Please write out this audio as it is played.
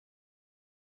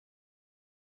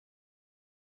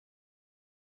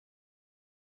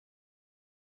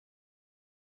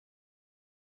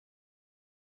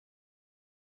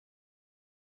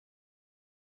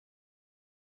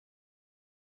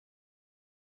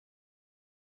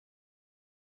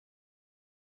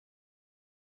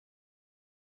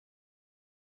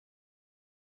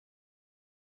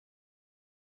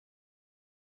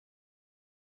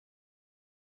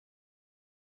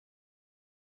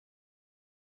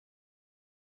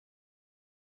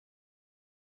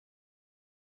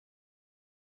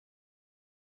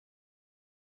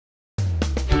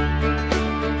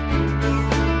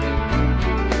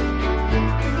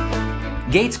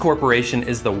Gates Corporation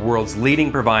is the world's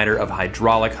leading provider of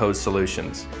hydraulic hose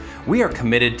solutions. We are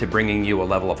committed to bringing you a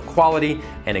level of quality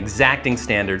and exacting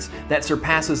standards that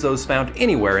surpasses those found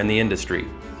anywhere in the industry.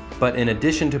 But in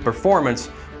addition to performance,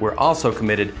 we're also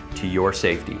committed to your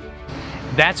safety.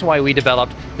 That's why we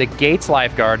developed the Gates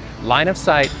LifeGuard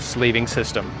Line-of-Sight Sleeving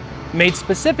System, made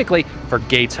specifically for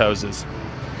Gates hoses.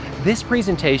 This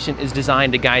presentation is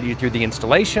designed to guide you through the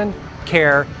installation,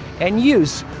 care, and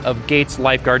use of Gates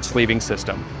LifeGuard Sleeving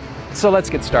System. So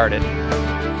let's get started.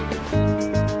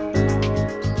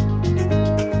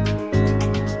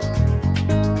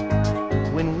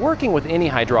 When working with any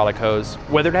hydraulic hose,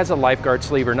 whether it has a LifeGuard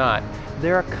sleeve or not,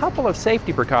 there are a couple of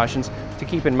safety precautions to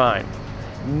keep in mind.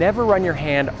 Never run your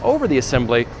hand over the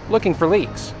assembly looking for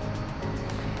leaks.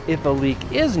 If a leak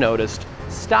is noticed,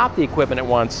 stop the equipment at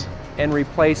once and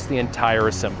replace the entire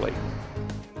assembly.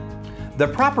 The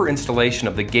proper installation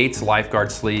of the Gates LifeGuard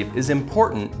sleeve is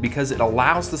important because it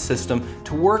allows the system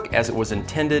to work as it was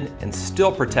intended and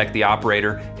still protect the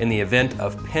operator in the event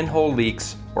of pinhole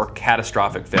leaks or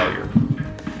catastrophic failure.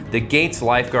 The Gates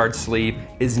LifeGuard sleeve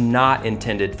is not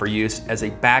intended for use as a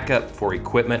backup for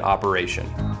equipment operation.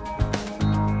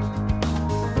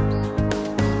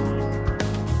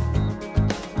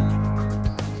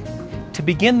 To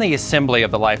begin the assembly of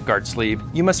the LifeGuard sleeve,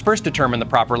 you must first determine the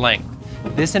proper length.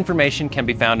 This information can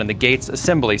be found in the Gates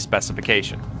assembly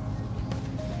specification.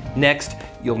 Next,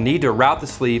 you'll need to route the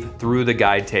sleeve through the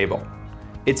guide table.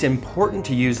 It's important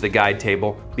to use the guide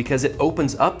table because it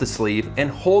opens up the sleeve and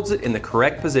holds it in the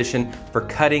correct position for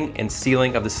cutting and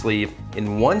sealing of the sleeve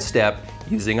in one step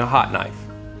using a hot knife.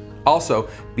 Also,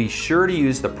 be sure to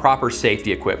use the proper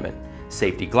safety equipment,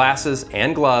 safety glasses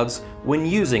and gloves when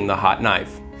using the hot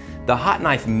knife. The hot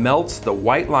knife melts the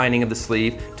white lining of the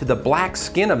sleeve to the black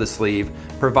skin of the sleeve,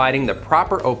 providing the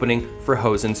proper opening for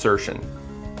hose insertion.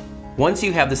 Once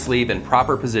you have the sleeve in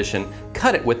proper position,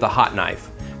 cut it with the hot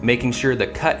knife, making sure the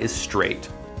cut is straight.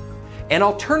 An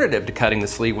alternative to cutting the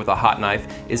sleeve with a hot knife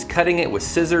is cutting it with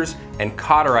scissors and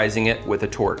cauterizing it with a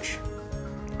torch.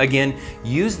 Again,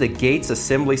 use the Gates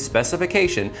assembly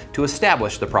specification to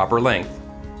establish the proper length.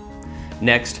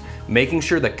 Next, making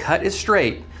sure the cut is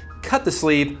straight, cut the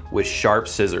sleeve with sharp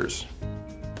scissors.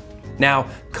 Now,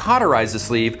 cauterize the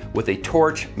sleeve with a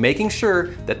torch, making sure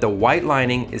that the white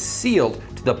lining is sealed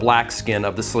to the black skin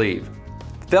of the sleeve.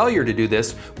 Failure to do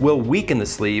this will weaken the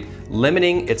sleeve,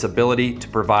 limiting its ability to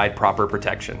provide proper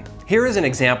protection. Here is an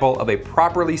example of a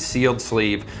properly sealed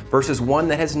sleeve versus one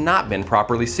that has not been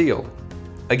properly sealed.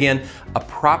 Again, a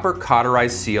proper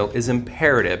cauterized seal is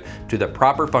imperative to the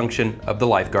proper function of the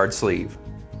LifeGuard sleeve.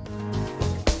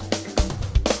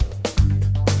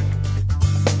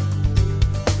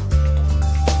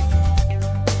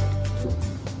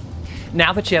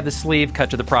 Now that you have the sleeve cut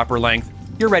to the proper length,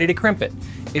 you're ready to crimp it.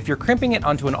 If you're crimping it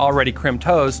onto an already crimped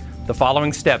hose, the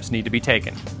following steps need to be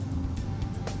taken.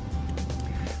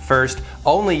 First,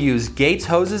 only use Gates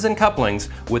hoses and couplings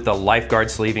with the LifeGuard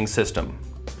Sleeving System.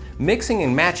 Mixing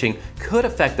and matching could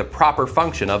affect the proper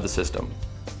function of the system.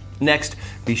 Next,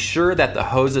 be sure that the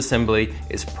hose assembly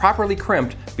is properly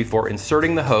crimped before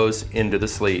inserting the hose into the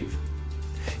sleeve.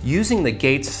 Using the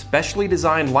Gates specially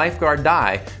designed LifeGuard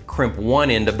die, crimp one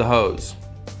end of the hose.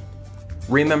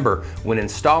 Remember, when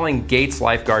installing Gates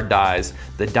LifeGuard dies,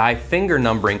 the die finger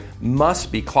numbering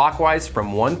must be clockwise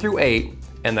from 1 through 8,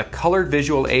 and the colored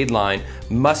visual aid line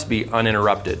must be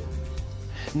uninterrupted.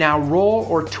 Now roll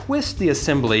or twist the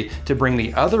assembly to bring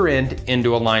the other end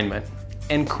into alignment,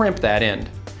 and crimp that end.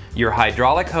 Your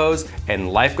hydraulic hose and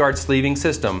LifeGuard sleeving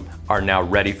system are now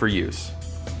ready for use.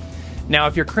 Now,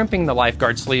 if you're crimping the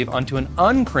LifeGuard sleeve onto an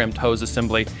uncrimped hose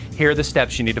assembly, here are the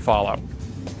steps you need to follow.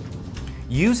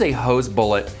 Use a hose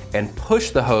bullet and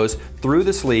push the hose through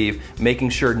the sleeve, making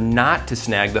sure not to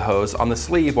snag the hose on the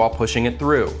sleeve while pushing it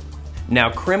through. Now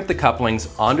crimp the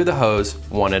couplings onto the hose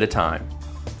one at a time.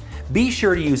 Be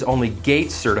sure to use only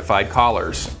Gates certified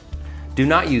collars. Do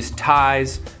not use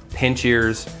ties, pinch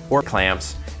ears, or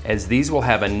clamps, as these will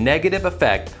have a negative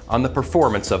effect on the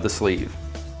performance of the sleeve.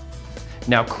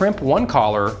 Now crimp one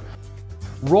collar,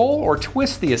 roll or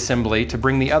twist the assembly to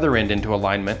bring the other end into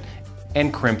alignment,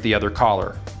 and crimp the other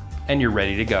collar, and you're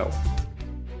ready to go.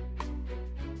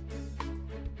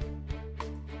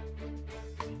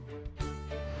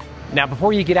 Now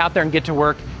before you get out there and get to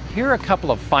work, here are a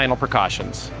couple of final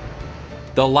precautions.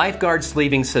 The LifeGuard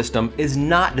sleeving system is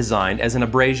not designed as an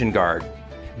abrasion guard.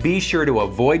 Be sure to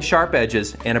avoid sharp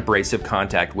edges and abrasive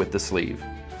contact with the sleeve.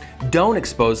 Don't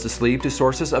expose the sleeve to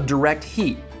sources of direct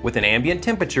heat with an ambient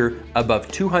temperature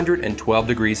above 212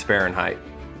 degrees Fahrenheit.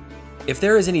 If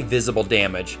there is any visible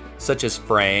damage, such as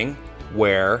fraying,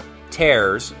 wear,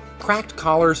 tears, cracked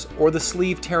collars, or the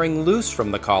sleeve tearing loose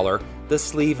from the collar, the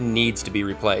sleeve needs to be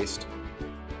replaced.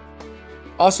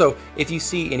 Also, if you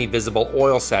see any visible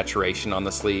oil saturation on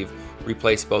the sleeve,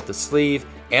 replace both the sleeve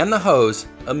and the hose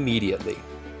immediately.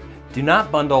 Do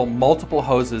not bundle multiple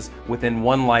hoses within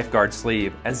one LifeGuard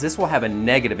sleeve, as this will have a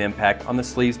negative impact on the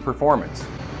sleeve's performance.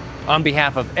 On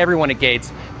behalf of everyone at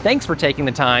Gates, thanks for taking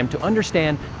the time to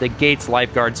understand the Gates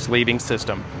LifeGuard Sleeving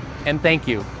System. And thank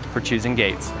you for choosing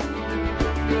Gates.